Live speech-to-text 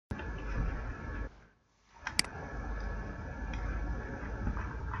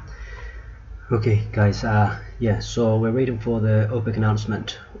Okay, guys. Yeah. So we're waiting for the OPEC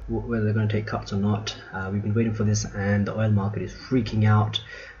announcement, whether they're going to take cuts or not. We've been waiting for this, and the oil market is freaking out.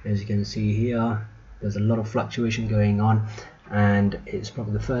 As you can see here, there's a lot of fluctuation going on, and it's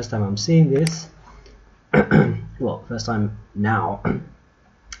probably the first time I'm seeing this. Well, first time now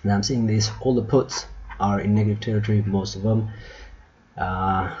that I'm seeing this. All the puts are in negative territory, most of them,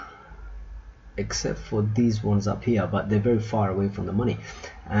 except for these ones up here, but they're very far away from the money.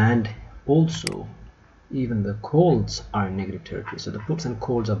 And also, even the calls are in negative territory. So the puts and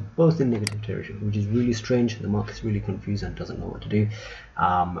calls are both in negative territory, which is really strange. The market's really confused and doesn't know what to do.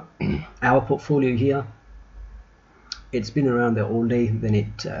 Our portfolio here, it's been around there all day. Then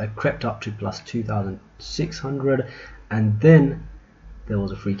it crept up to plus 2,600, and then there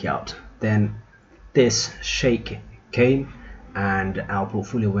was a freak out. Then this shake came, and our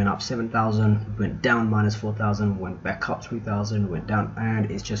portfolio went up 7,000, went down minus 4,000, went back up 3,000, went down,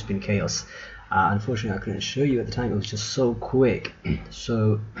 and it's just been chaos. Unfortunately, I couldn't show you at the time. It was just so quick.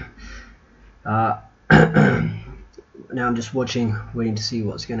 So now I'm just watching, waiting to see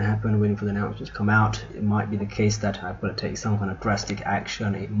what's going to happen, waiting for the announcement to come out. It might be the case that I've got to take some kind of drastic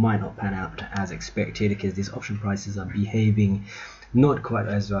action. It might not pan out as expected because these option prices are behaving not quite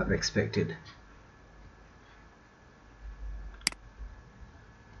as I've expected.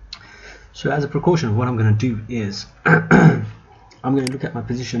 So as a precaution, what I'm going to do is I'm going to look at my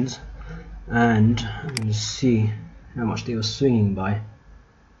positions and I'm going to see how much they were swinging by.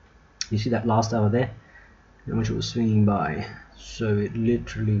 You see that last hour there, how much it was swinging by. So it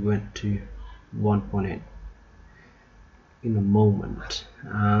literally went to 1.8 in a moment.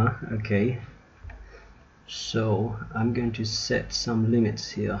 Okay, so I'm going to set some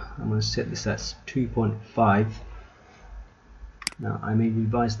limits here. I'm going to set this at 2.5. Now I may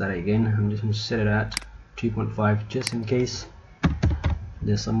revise that again. I'm just going to set it at 2.5 just in case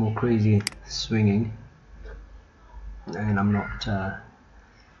there's some more crazy swinging and I'm not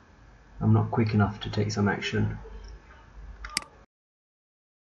quick enough to take some action.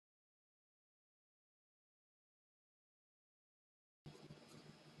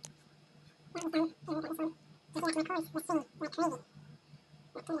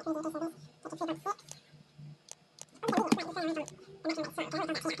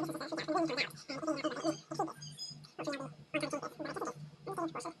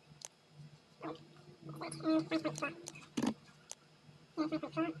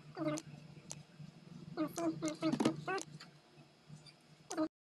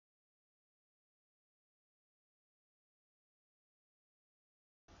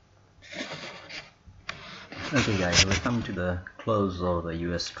 Okay guys, we're coming to the close of the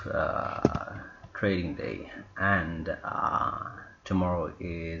US trading day, and tomorrow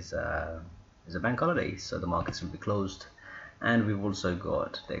is a bank holiday, so the markets will be closed, and we've also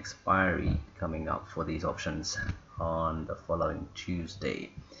got the expiry coming up for these options on the following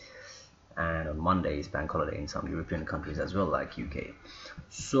Tuesday, and on Monday is bank holiday in some European countries as well, like UK.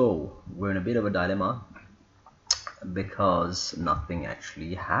 So we're in a bit of a dilemma because nothing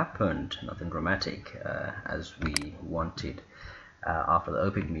actually happened, nothing dramatic as we wanted after the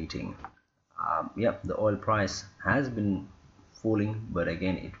OPEC meeting. Yeah, the oil price has been falling, but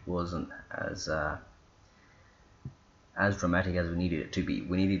again it wasn't as dramatic as we needed it to be.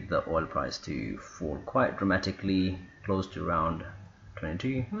 We needed the oil price to fall quite dramatically, close to around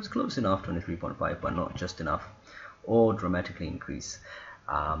 22. It was close enough, 23.5, but not just enough, or dramatically increase.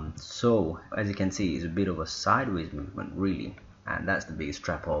 So as you can see, it's a bit of a sideways movement really, and that's the biggest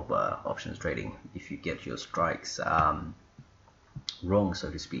trap of options trading. If you get your strikes wrong, so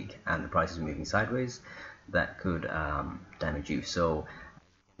to speak, and the price is moving sideways, that could damage you. So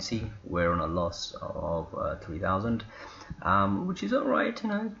see, we're on a loss of 3,000, which is alright. You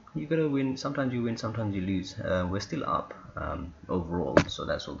know, you gotta win. Sometimes you win, sometimes you lose. We're still up overall, so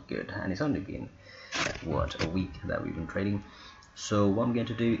that's all good, and it's only been what, a week that we've been trading. So what I'm going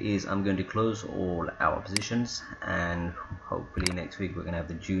to do is I'm going to close all our positions, and hopefully next week we're going to have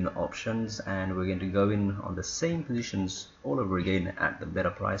the June options, and we're going to go in on the same positions all over again at the better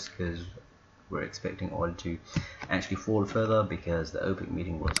price, because we're expecting oil to actually fall further, because the OPEC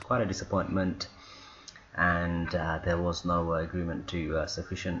meeting was quite a disappointment, and there was no agreement to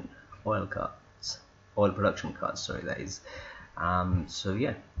sufficient oil production cuts, sorry, that is. So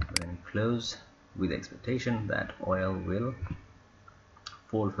yeah, we're going to close with the expectation that oil will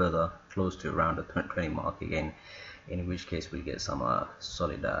fall further, close to around the 20 mark again, in which case we'll get some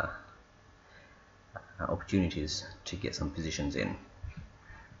solid opportunities to get some positions in.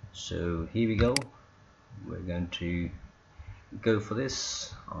 So here we go, we're going to go for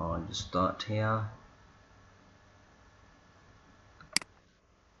this. I'll just start here.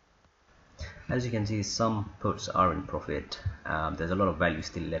 As you can see, some puts are in profit. There's a lot of value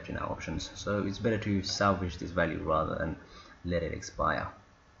still left in our options, so it's better to salvage this value rather than let it expire.